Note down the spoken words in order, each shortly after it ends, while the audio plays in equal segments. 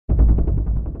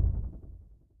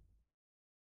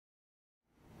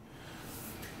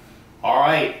All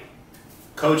right,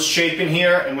 Coach Chapin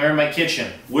here, and we're in my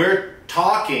kitchen. We're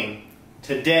talking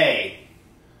today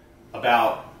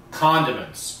about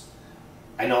condiments.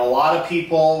 I know a lot of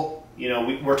people,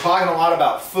 we're talking a lot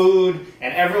about food,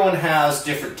 and everyone has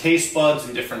different taste buds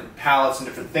and different palates and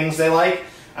different things they like.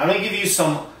 I'm going to give you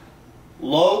some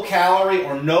low-calorie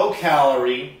or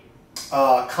no-calorie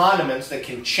condiments that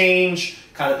can change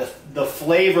kind of the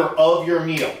flavor of your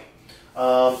meal.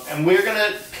 And we're going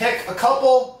to pick a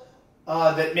couple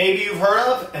that maybe you've heard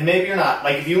of and maybe you're not.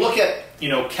 Like if you look at,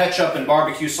 ketchup and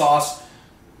barbecue sauce,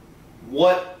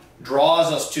 what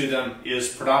draws us to them is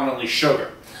predominantly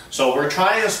sugar. So we're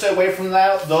trying to stay away from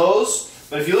those.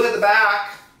 But if you look at the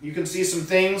back, you can see some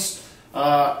things.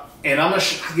 And I'm going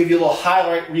to give you a little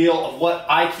highlight reel of what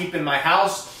I keep in my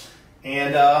house.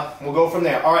 And we'll go from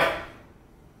there. All right.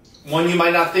 One you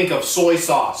might not think of, soy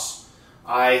sauce.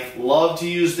 I love to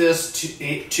use this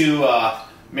to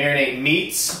marinate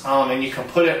meats, and you can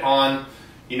put it on,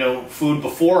 food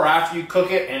before or after you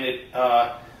cook it, and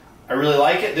I really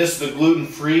like it. This is the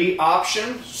gluten-free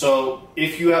option, so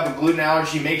if you have a gluten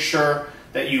allergy, make sure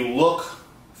that you look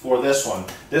for this one.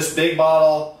 This big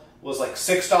bottle was like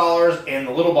 $6, and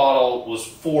the little bottle was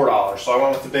 $4, so I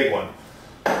went with the big one.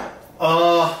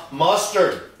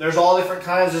 Mustard. There's all different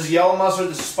kinds. This is yellow mustard.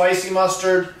 This is spicy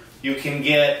mustard. You can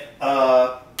get,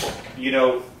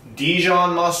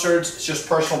 Dijon mustards. It's just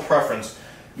personal preference.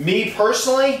 Me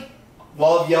personally,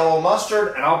 love yellow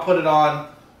mustard, and I'll put it on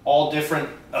all different,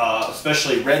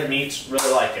 especially red meats.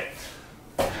 Really like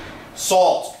it.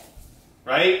 Salt,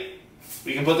 right?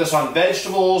 We can put this on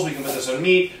vegetables. We can put this on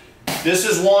meat. This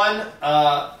is one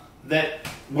that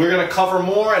we're going to cover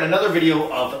more in another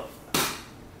video of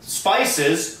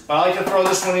spices, but I like to throw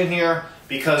this one in here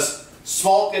because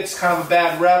salt gets kind of a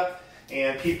bad rep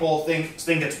and people think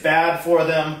it's bad for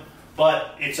them,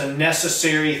 but it's a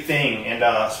necessary thing, and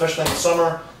especially in the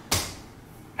summer,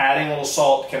 adding a little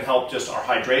salt can help just our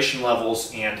hydration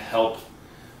levels and help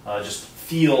just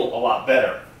feel a lot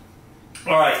better.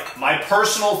 All right, my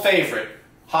personal favorite,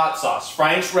 hot sauce,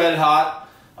 Frank's Red Hot.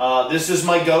 This is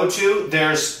my go-to.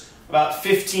 There's about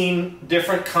 15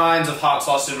 different kinds of hot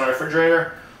sauce in my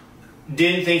refrigerator.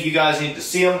 Didn't think you guys need to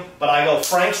see them, but I go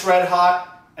Frank's Red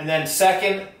Hot, and then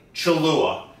second,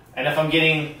 Cholula. And if I'm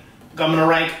going to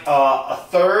rank a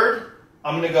third,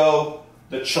 I'm going to go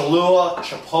the Cholula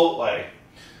Chipotle.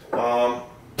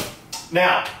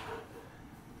 Now,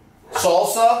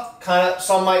 salsa, kind of,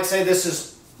 some might say this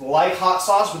is like hot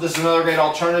sauce, but this is another great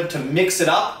alternative to mix it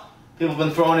up. People have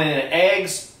been throwing it in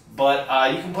eggs,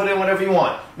 but you can put it in whatever you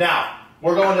want. Now,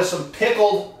 we're going to some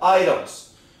pickled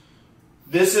items.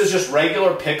 This is just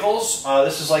regular pickles.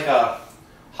 This is like a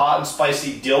hot and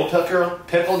spicy dill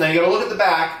pickle. Now you gotta look at the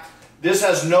back. This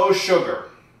has no sugar.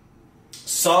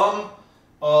 Some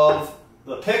of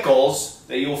the pickles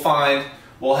that you'll find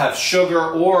will have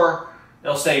sugar, or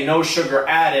they'll say no sugar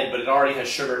added, but it already has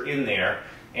sugar in there.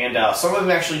 And some of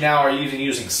them actually now are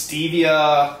using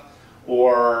stevia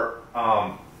or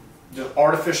just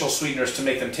artificial sweeteners to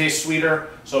make them taste sweeter.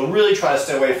 So really try to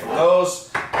stay away from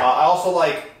those. I also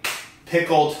like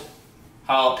pickled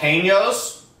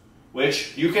jalapenos,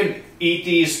 which you can eat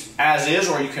these as is,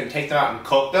 or you can take them out and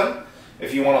cook them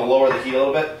if you want to lower the heat a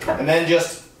little bit. And then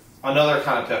just another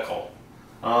kind of pickle.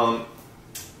 And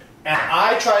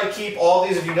I try to keep all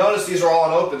these, if you notice, these are all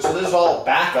unopened, so this is all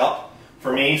backup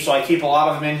for me, so I keep a lot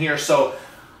of them in here. So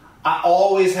I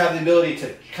always have the ability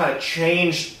to kind of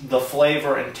change the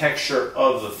flavor and texture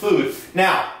of the food.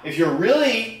 Now, if you're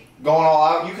really going all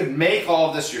out, you could make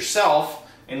all of this yourself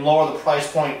and lower the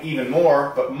price point even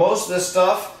more, but most of this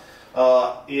stuff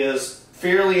is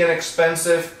fairly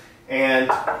inexpensive,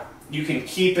 and you can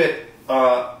keep it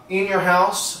in your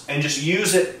house and just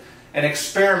use it and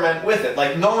experiment with it.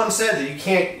 Like no one said that you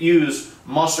can't use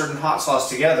mustard and hot sauce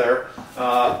together,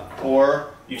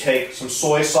 or you take some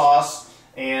soy sauce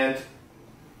and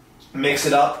mix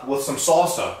it up with some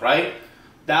salsa, right?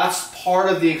 That's part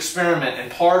of the experiment and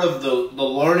part of the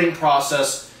learning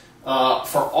process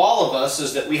for all of us,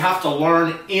 is that we have to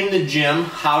learn in the gym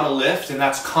how to lift, and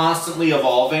that's constantly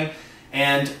evolving.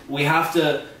 And we have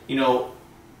to,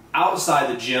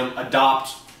 outside the gym,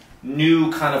 adopt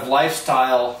new kind of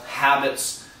lifestyle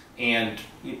habits, and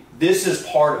this is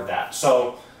part of that.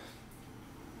 So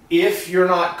if you're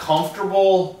not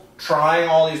comfortable trying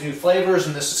all these new flavors,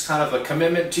 and this is kind of a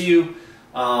commitment to you,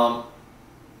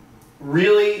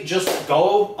 really just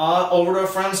go over to a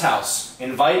friend's house,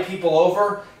 invite people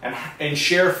over, and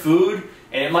share food,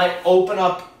 and it might open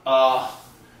up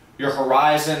your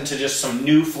horizon to just some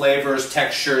new flavors,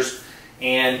 textures,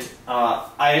 and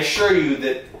I assure you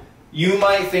that you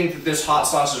might think that this hot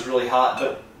sauce is really hot,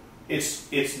 but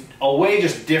it's a way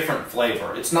just different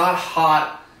flavor. It's not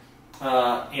hot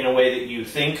in a way that you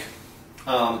think.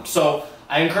 So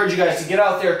I encourage you guys to get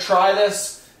out there, try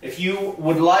this. If you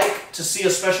would like to see a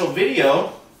special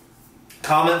video,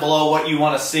 comment below what you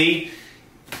want to see.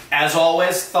 As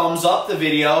always, thumbs up the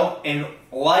video and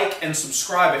like and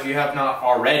subscribe if you have not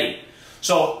already.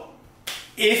 So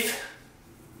if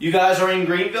you guys are in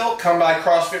Greenville, come by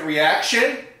CrossFit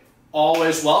Reaction.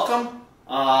 Always welcome.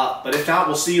 But if not,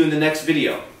 we'll see you in the next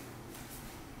video.